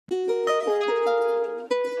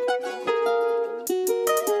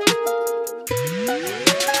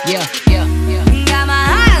Yeah, yeah, yeah. Got my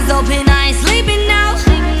eyes open, I ain't sleeping now.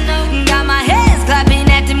 Got my hands clapping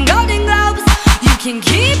at them golden globes. You can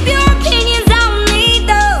keep your opinions on me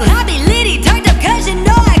though. I be litty turned up cause you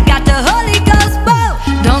know I got the Holy Ghost, whoa.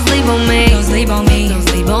 Don't sleep on me, don't sleep on me, don't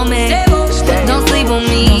sleep on me. Don't sleep on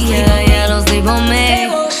me, yeah, yeah, don't sleep on me.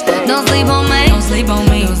 Don't sleep on me, don't sleep on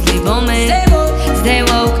me, don't sleep on me. Stay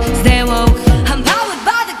woke, stay woke. I'm powered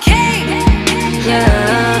by the King.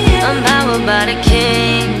 Yeah, I'm powered by the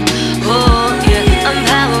King. Oh yeah, I'm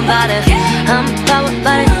powered by the King. I'm powered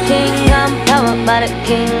by the King. I'm powered by the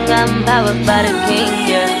King. I'm powered by the King.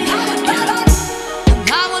 Yeah. I'm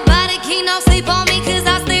powered by the King. Don't sleep on me 'cause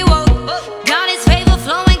I stay woke. God is favor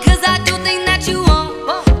flowing 'cause I do things that you won't.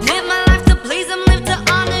 Live my life to please Him, live to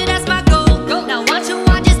honor. That's my goal. Now watch you,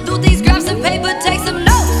 I just do things. Grab some paper, take some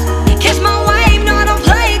notes. Catch my wave, no I don't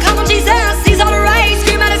play. Call Him Jesus, He's all the rage.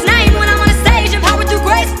 Scream out His name when I'm on the stage. Empowered through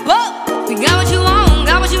grace. Whoa, we got what you want,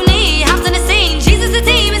 got what you need. House in the scene, Jesus the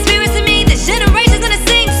team, and spirits in me. This generation's gonna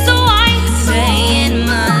sing, so I stay in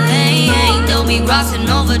my lane. Don't be crossing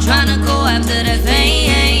over, trying to go after the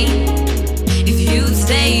fame. If you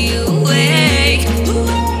stay awake,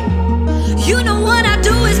 you know what I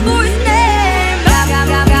do is for His name.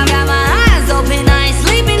 Got my eyes open, I ain't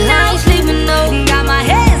sleeping now. Got my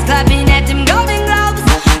hands clapping at them golden globes.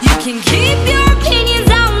 You can keep your opinions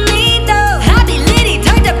on me though. I be litty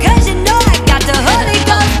turned up 'cause you know I got the Holy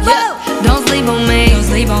Ghost. Whoa. Don't sleep on me, don't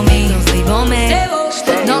sleep on me, don't sleep on me.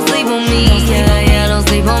 Don't sleep on me, yeah, yeah, don't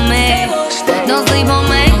sleep on me. Don't sleep on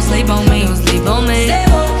me, don't sleep on me, don't sleep on me.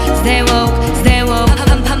 Stay woke, stay woke.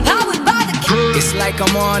 I'm powered by the King. It's like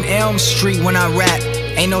I'm on Elm Street when I rap.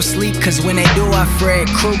 Ain't no sleep, cause when they do I Fred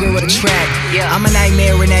Krueger with a track. I'm a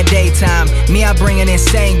nightmare in that daytime. Me, I bring an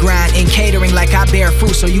insane grind. In catering like I bear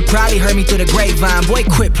fruit, so you probably heard me through the grapevine. Boy,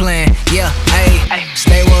 quit playing, yeah, ayy.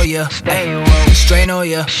 Stay woke, yeah, straight on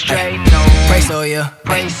ya, praise on ya,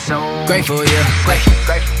 grateful, yeah.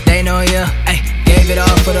 They know ya, ayy. Gave it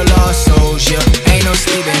all for the lost souls, yeah. Ain't no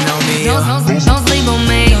sleeping on me, yeah. Don't sleep on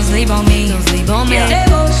me, don't sleep on me, don't sleep on me.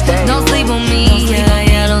 Don't sleep on me, yeah,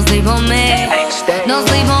 yeah, don't sleep on me. Don't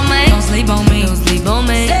sleep on me, don't sleep on me, don't sleep on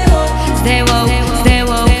me. Stay woke, stay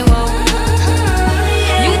woke.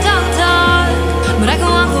 You can talk, but I can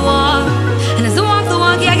walk the walk. And as I walk the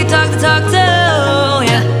walk, yeah, I can talk the talk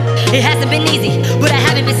too, yeah. It hasn't been easy, but I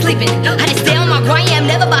haven't been sleeping. I just stay on my grind, yeah, I'm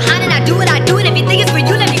never behind, and I do what I do. And if you think it's for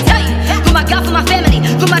you, let me tell you. For my God, for my family,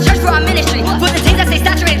 for my church, for our ministry. For the things that stay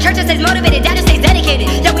saturated, church that stays motivated, that just stays dedicated.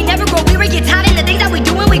 That we never grow weary, get tired in the things that we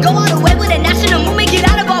do. And we go all the way with a national movement, get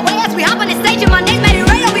out of our way as we hop on the stage. And my name's Maddie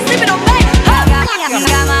Rey, I'll be sleeping on me.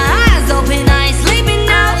 Got my eyes open, I ain't sleeping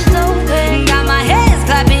now. Got my hands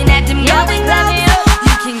clapping at them golden globes.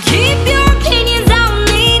 You can keep your opinions on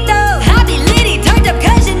me though. I be litty turned up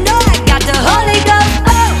 'cause you know I got the Holy Ghost.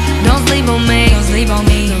 Oh, don't sleep on me, don't sleep on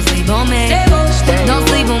me, don't sleep on me. Don't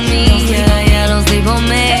sleep on me, yeah, yeah, don't sleep on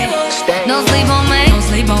me. Don't sleep on me.